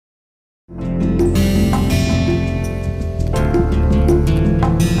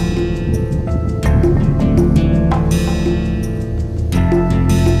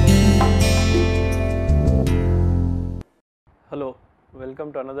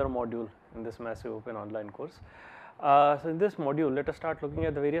welcome to another module in this massive open online course. So in this module, let us start looking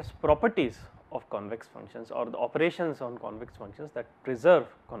at the various properties of convex functions or the operations on convex functions that preserve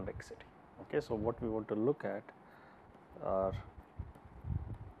convexity. Okay, so what we want to look at are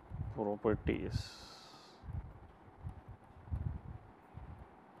properties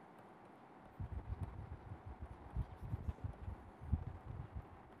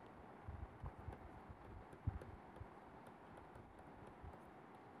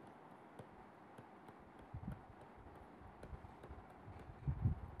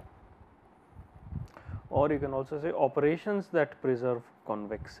or you can also say operations that preserve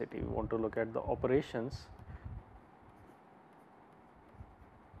convexity. We want to look at the operations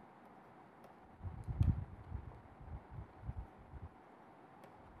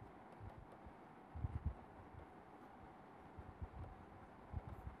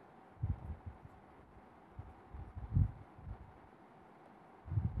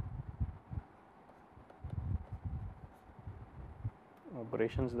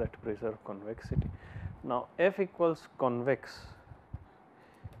that preserve convexity. Now, f equals convex,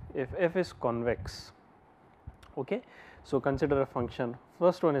 if f is convex, okay. So, consider a function,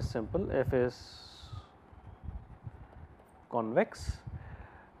 first one is simple, f is convex,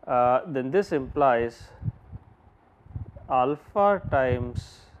 then this implies alpha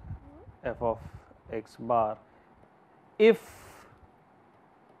times f of x bar if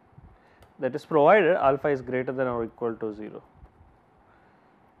that is provided alpha is greater than or equal to 0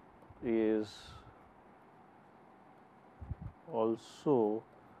 is also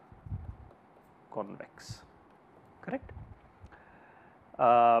convex, correct.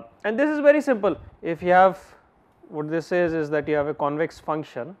 And this is very simple. If you have, what this says is that you have a convex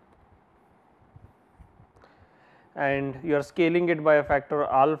function and you are scaling it by a factor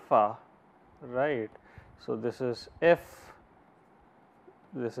alpha, right. So, this is f,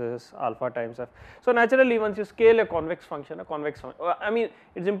 this is alpha times f. So, naturally once you scale a convex function, I mean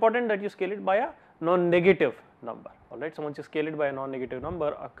it is important that you scale it by a non-negative number, alright. So, once you scale it by a non-negative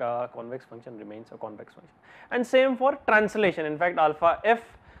number, a convex function remains a convex function, and same for translation. In fact, alpha f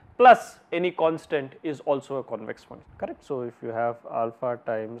plus any constant is also a convex function, correct. So, if you have alpha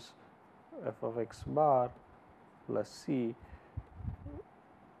times f of x bar plus c,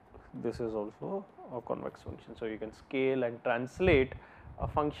 this is also a convex function. So, you can scale and translate a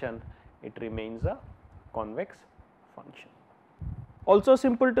function, it remains a convex function. Also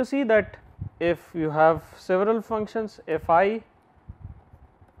simple to see that if you have several functions fi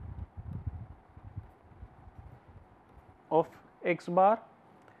of x bar,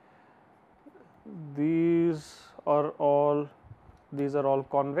 these are all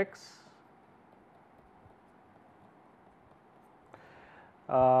convex.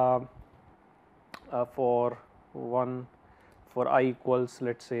 For I equals,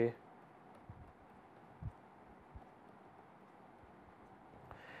 let us say,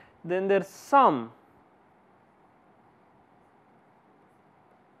 then there is some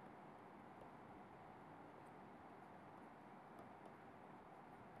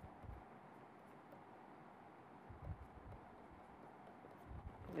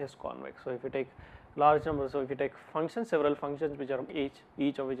is convex. So, if you take large number, so if you take functions, several functions which are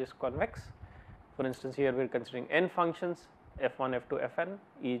each of which is convex, for instance here we are considering n functions f1, f2, fn,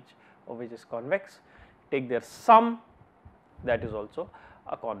 each of which is convex, take their sum, that is also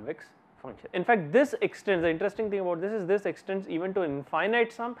a convex function. In fact, this extends, the interesting thing about this is this extends even to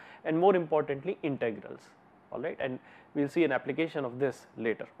infinite sum and more importantly integrals, alright, and we will see an application of this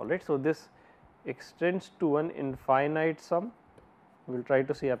later, alright. So, this extends to an infinite sum, we will try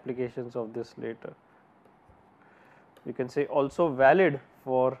to see applications of this later. You can say also valid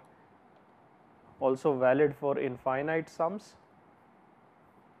for infinite sums,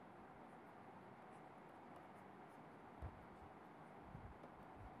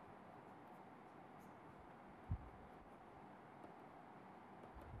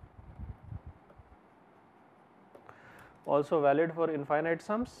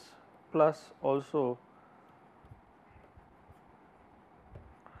 plus also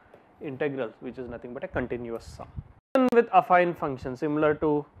integrals, which is nothing but a continuous sum. With affine function similar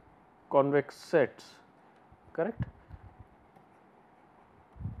to convex sets, correct.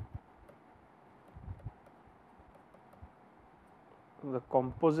 The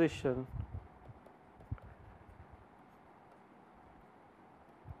composition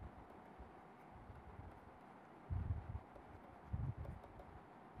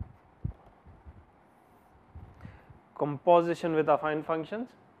with affine functions,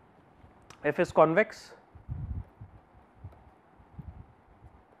 f is convex,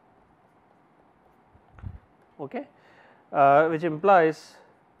 okay. which implies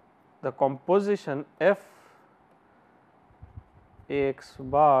the composition f Ax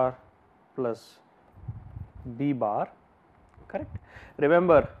bar plus b bar, correct.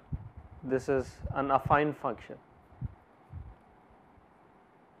 Remember, this is an affine function.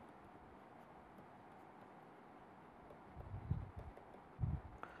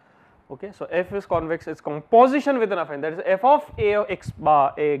 Okay, so f is convex, its composition with an affine, that is f of Ax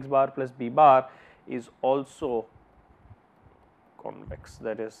bar plus b bar is also convex.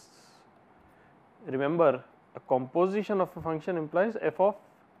 That is, remember, a composition of a function implies f of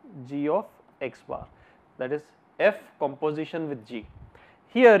g of x bar, that is f composition with g.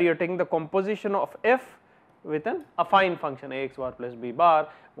 Here you are taking the composition of f with an affine function Ax bar plus b bar.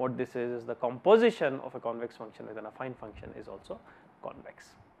 What this is the composition of a convex function with an affine function is also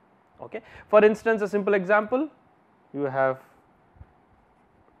convex. Okay. For instance, a simple example, you have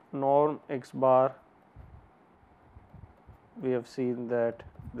norm x bar, we have seen that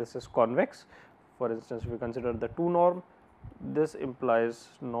this is convex. For instance, if we consider the 2 norm, this implies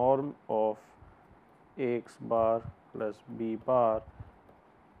norm of Ax bar plus b bar,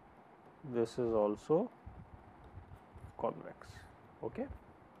 this is also convex. Okay.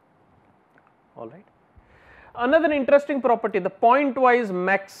 All right. Another interesting property, the pointwise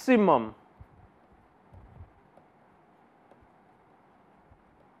maximum.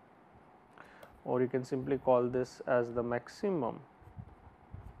 Or you can simply call this as the maximum.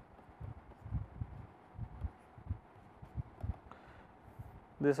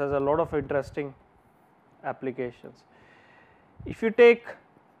 This has a lot of interesting applications. If you take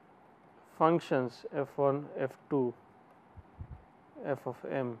functions f1, f2, f of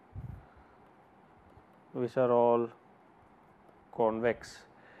m, which are all convex,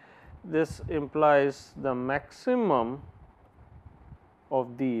 this implies the maximum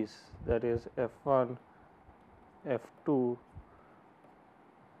of these, that is f1, f2,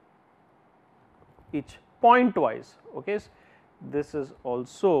 each pointwise. Okay. This is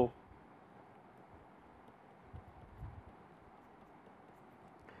also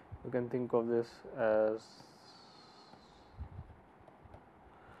you can think of this as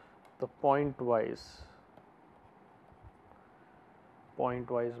the pointwise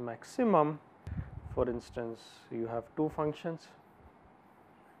maximum. For instance, you have 2 functions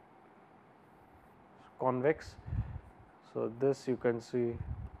convex. So, this you can see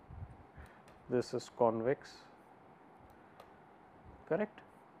this is convex, correct.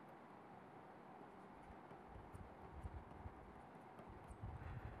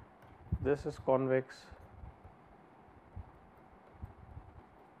 This is convex.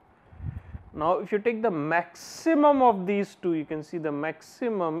 Now, if you take the maximum of these two, you can see the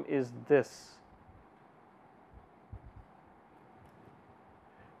maximum is this,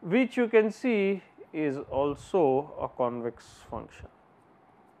 which you can see is also a convex function.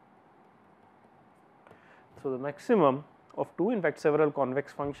 So, the maximum of 2, in fact several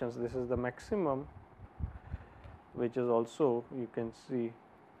convex functions, this is the maximum, which is also, you can see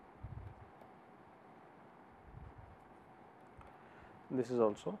this is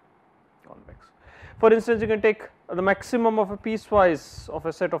also convex. For instance, you can take the maximum of a piecewise, of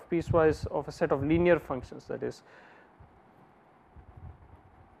a set of piecewise, of a set of linear functions, that is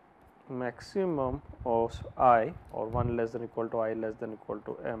maximum of I, or 1 less than equal to I less than equal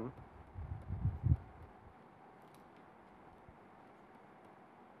to m,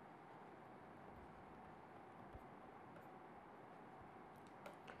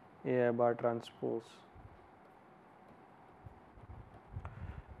 A bar transpose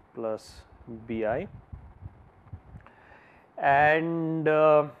plus bi, and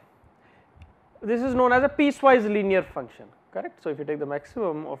this is known as a piecewise linear function, correct. So, if you take the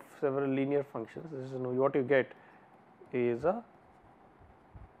maximum of several linear functions, this is what you get is a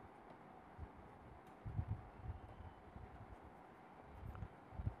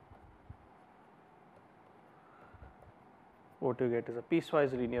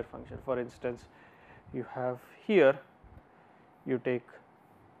piecewise linear function. For instance, you have here, you take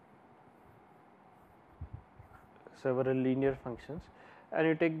several linear functions and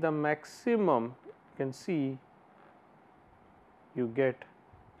you take the maximum, you can see you get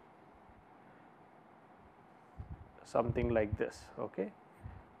something like this. Okay.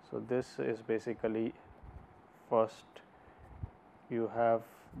 So, this is basically, first you have,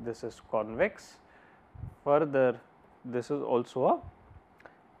 this is convex, further this is also a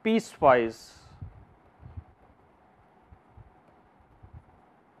piecewise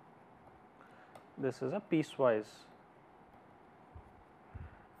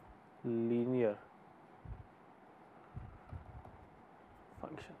linear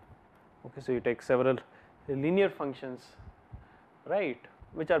function. Okay. So, you take several linear functions right,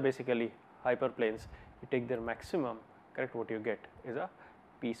 which are basically hyperplanes. You take their maximum, correct, what you get is a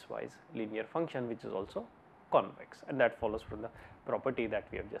piecewise linear function which is also convex, and that follows from the property that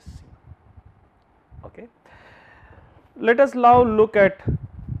we have just seen. Okay. Let us now look at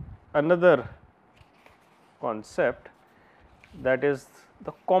another concept, that is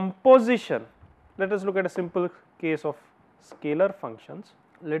the composition. Let us look at a simple case of scalar functions.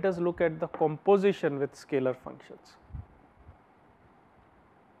 Let us look at the composition with scalar functions.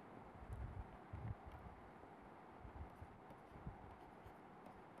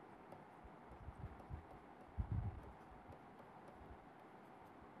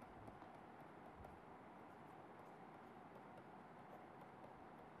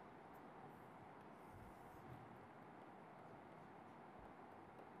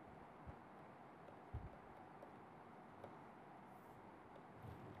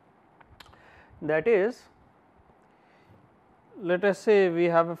 That is, let us say we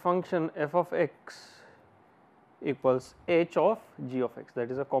have a function f of x equals h of g of x, that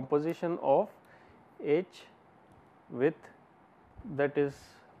is a composition of h with, that is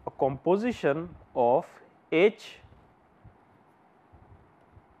a composition of h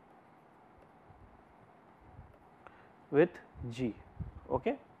with g.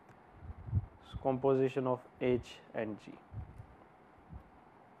 Okay. So, composition of h and g.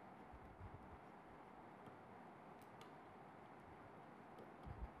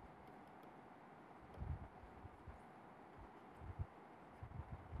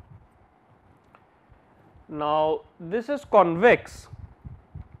 Now, this is convex.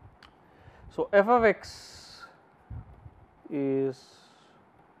 So, f of x is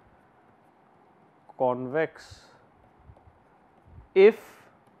convex if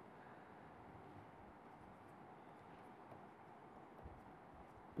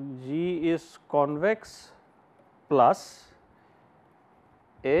g is convex plus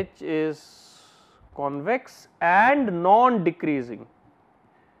h is convex and non decreasing,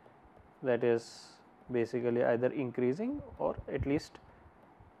 that is basically either increasing or at least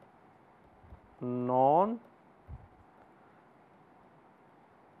non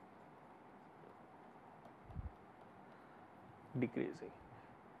decreasing.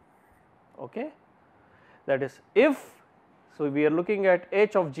 Okay. That is if, so we are looking at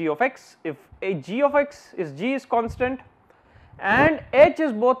h of g of x, if a g of x is g is constant and h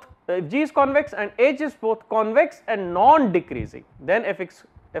is both, if g is convex and h is both convex and non decreasing, then f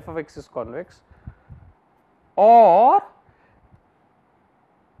of x is convex. Or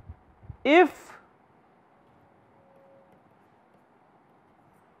if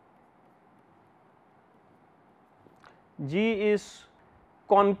g is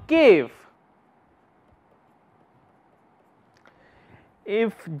concave,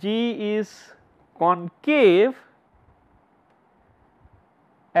 if g is concave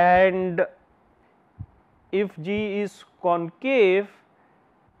and if g is concave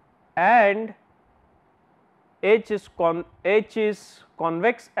and h is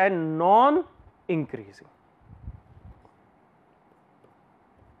convex and non increasing.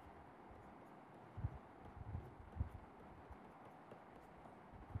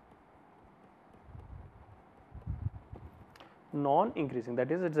 Non increasing, that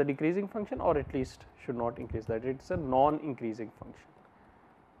is, it is a decreasing function, or at least should not increase, that it is a non increasing function.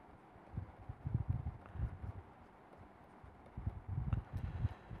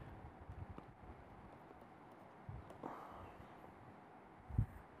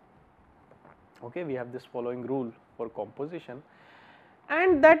 Okay, we have this following rule for composition,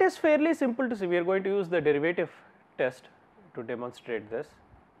 and that is fairly simple to see. We are going to use the derivative test to demonstrate this,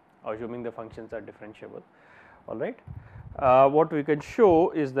 assuming the functions are differentiable. All right. What we can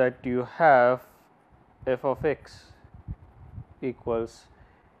show is that you have f of x equals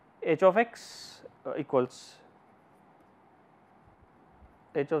h of x equals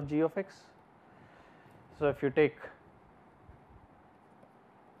h of g of x. So, if you take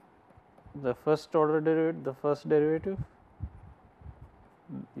the first order derivative, the first derivative,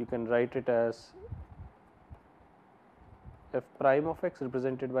 you can write it as f prime of x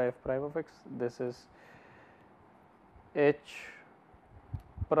represented by f prime of x. This is h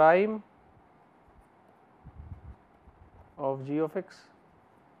prime of g of x,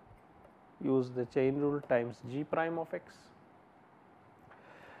 use the chain rule, times g prime of x.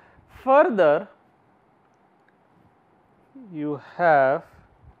 Further, you have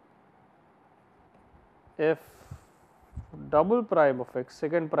f double prime of x,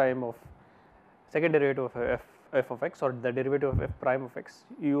 second derivative of f of x, or the derivative of f prime of x,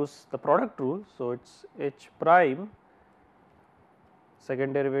 use the product rule. So, it is h prime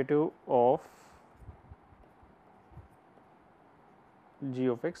second derivative of g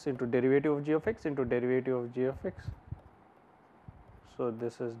of x into derivative of g of x into derivative of g of x. So,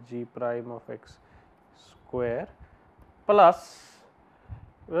 this is g prime of x square plus,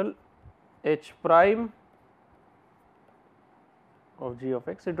 well, h prime of g of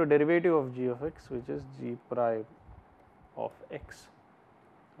x into derivative of g of x, which is g prime of x.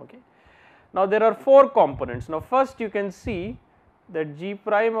 Okay. Now, there are 4 components. Now, first you can see that g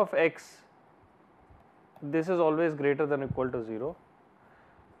prime of x, this is always greater than or equal to 0.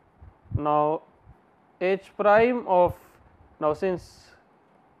 Now, h prime of, now since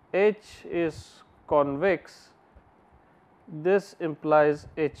h is convex, this implies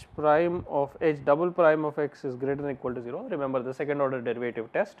h prime of h double prime of x is greater than or equal to 0. Remember the second order derivative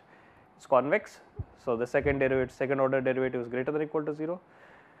test, it is convex. So, the second order derivative is greater than or equal to 0.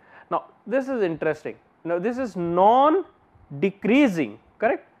 Now, this is interesting. Now, this is non decreasing,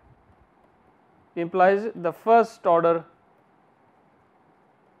 correct, implies the first order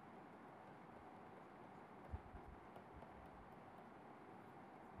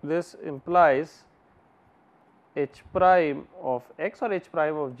this implies h prime of x or h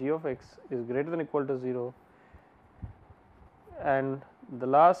prime of g of x is greater than or equal to 0, and the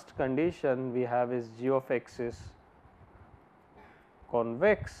last condition we have is g of x is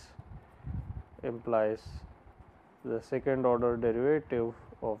convex, implies the second order derivative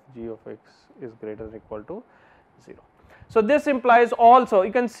of g of x is greater than or equal to 0. So, this implies also,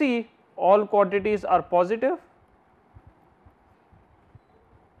 you can see all quantities are positive.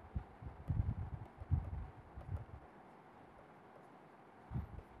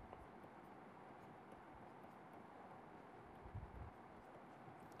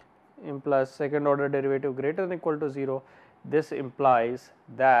 Implies second order derivative greater than or equal to 0. This implies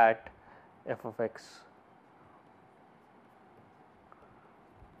that f of x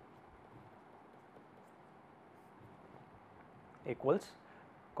equals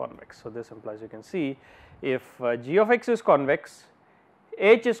convex. So, this implies, you can see, if g of x is convex,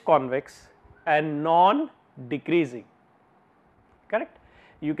 h is convex and non decreasing, correct,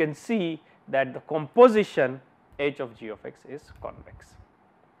 you can see that the composition h of g of x is convex.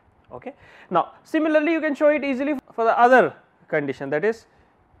 Okay. Now, similarly you can show it easily for the other condition, that is,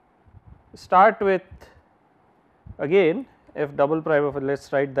 start with again f double prime of, let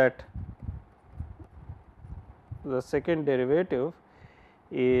us write that the second derivative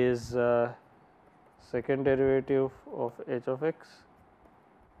is second derivative of h of x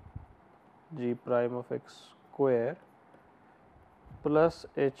g prime of x square plus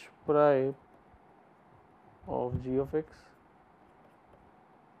h prime of g of x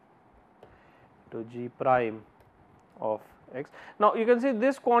to g prime of x. Now, you can see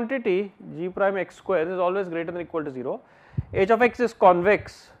this quantity g prime x square is always greater than or equal to 0. H of x is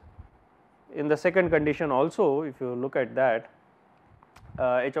convex in the second condition also, if you look at that,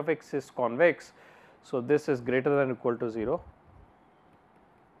 h of x is convex. So, this is greater than or equal to 0,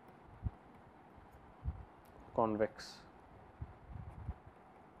 convex.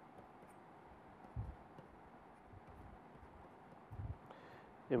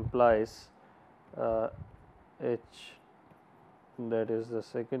 Implies h, that is the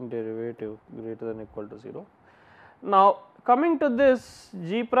second derivative, greater than or equal to 0. Now, coming to this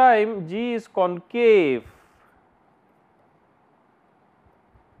g prime, g is concave.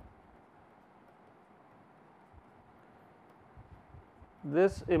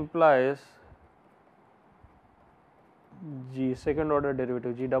 This implies g second order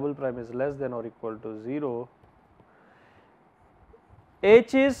derivative g double prime is less than or equal to 0.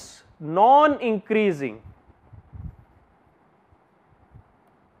 H is non increasing.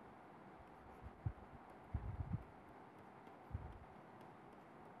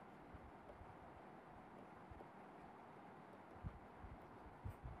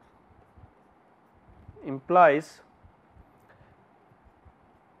 Implies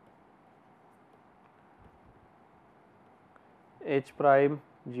h prime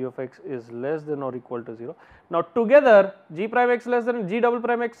g of x is less than or equal to 0. Now, together g prime x less than g double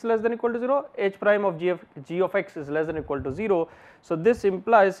prime x less than or equal to 0, h prime of g of x is less than or equal to 0. So, this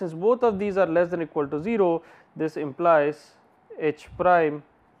implies, since both of these are less than or equal to 0, this implies h prime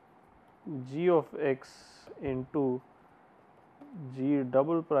g of x into g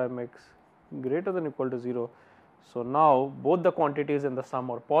double prime x greater than or equal to 0. So, now both the quantities in the sum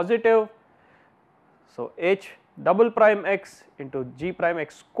are positive. So, h double prime x into g prime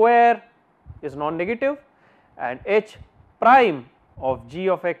x square is non negative, and h prime of g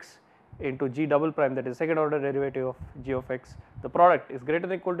of x into g double prime, that is second order derivative of g of x, the product is greater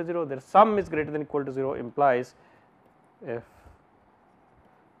than or equal to 0, their sum is greater than or equal to 0, implies if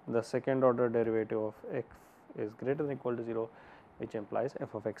the second order derivative of x is greater than or equal to 0, which implies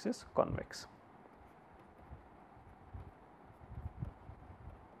f of x is convex.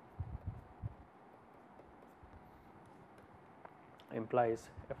 Implies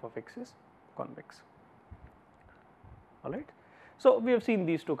f of x is convex. All right. So, we have seen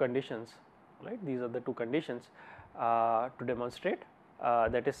these two conditions, right. These are the two conditions to demonstrate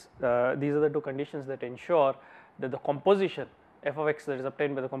that is these are the two conditions that ensure that the composition f of x that is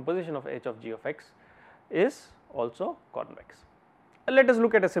obtained by the composition of h of g of x is also convex. Let us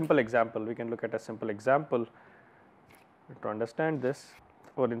look at a simple example. We can look at a simple example to understand this.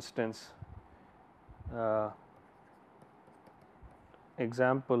 For instance,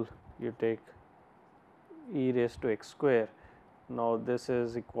 example, you take e raised to x square. Now, this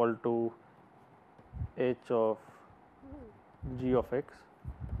is equal to h of g of x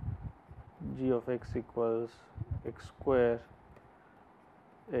equals x square,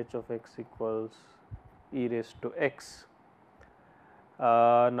 h of x equals e raised to x.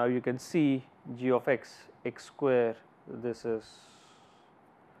 Now, you can see g of x square, this is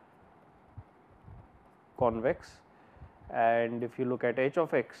convex, and if you look at h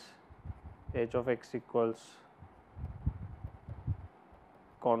of x equals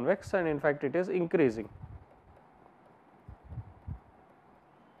convex, and in fact it is increasing.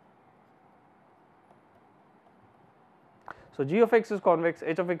 So, g of x is convex,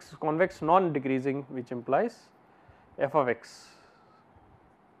 h of x is convex non decreasing, which implies f of x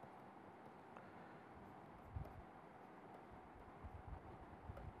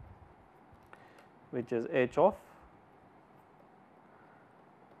which is h of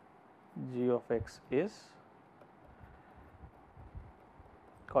g of x is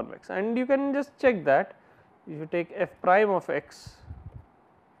convex. And you can just check that if you take f prime of x,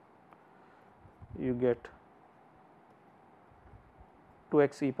 you get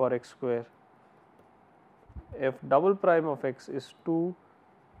 2x e power x square, f double prime of x is 2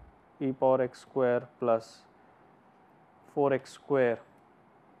 e power x square plus 4x square,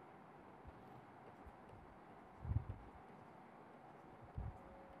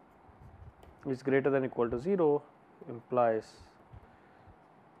 which is greater than or equal to 0, implies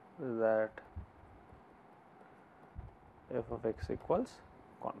that f of x equals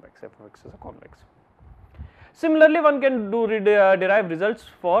convex, f of x is a convex. Similarly, one can derive results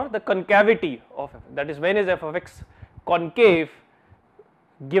for the concavity of f, that is when is f of x concave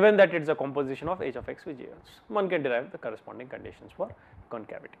given that it is a composition of h of x with g of x. One can derive the corresponding conditions for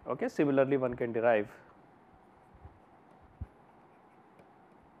concavity. Okay. Similarly, one can derive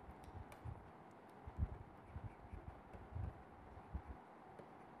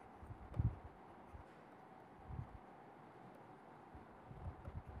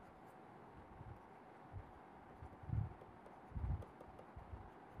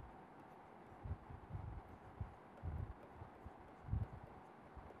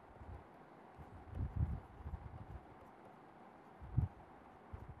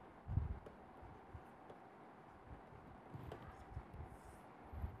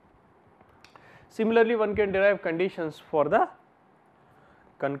Similarly, one can derive conditions for the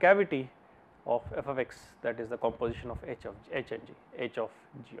concavity of f of x, that is the composition of h of h and g, h of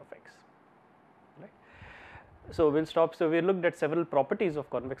g of x. Right. So, we will stop. So, we looked at several properties of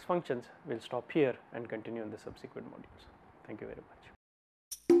convex functions. We will stop here and continue in the subsequent modules. Thank you very much.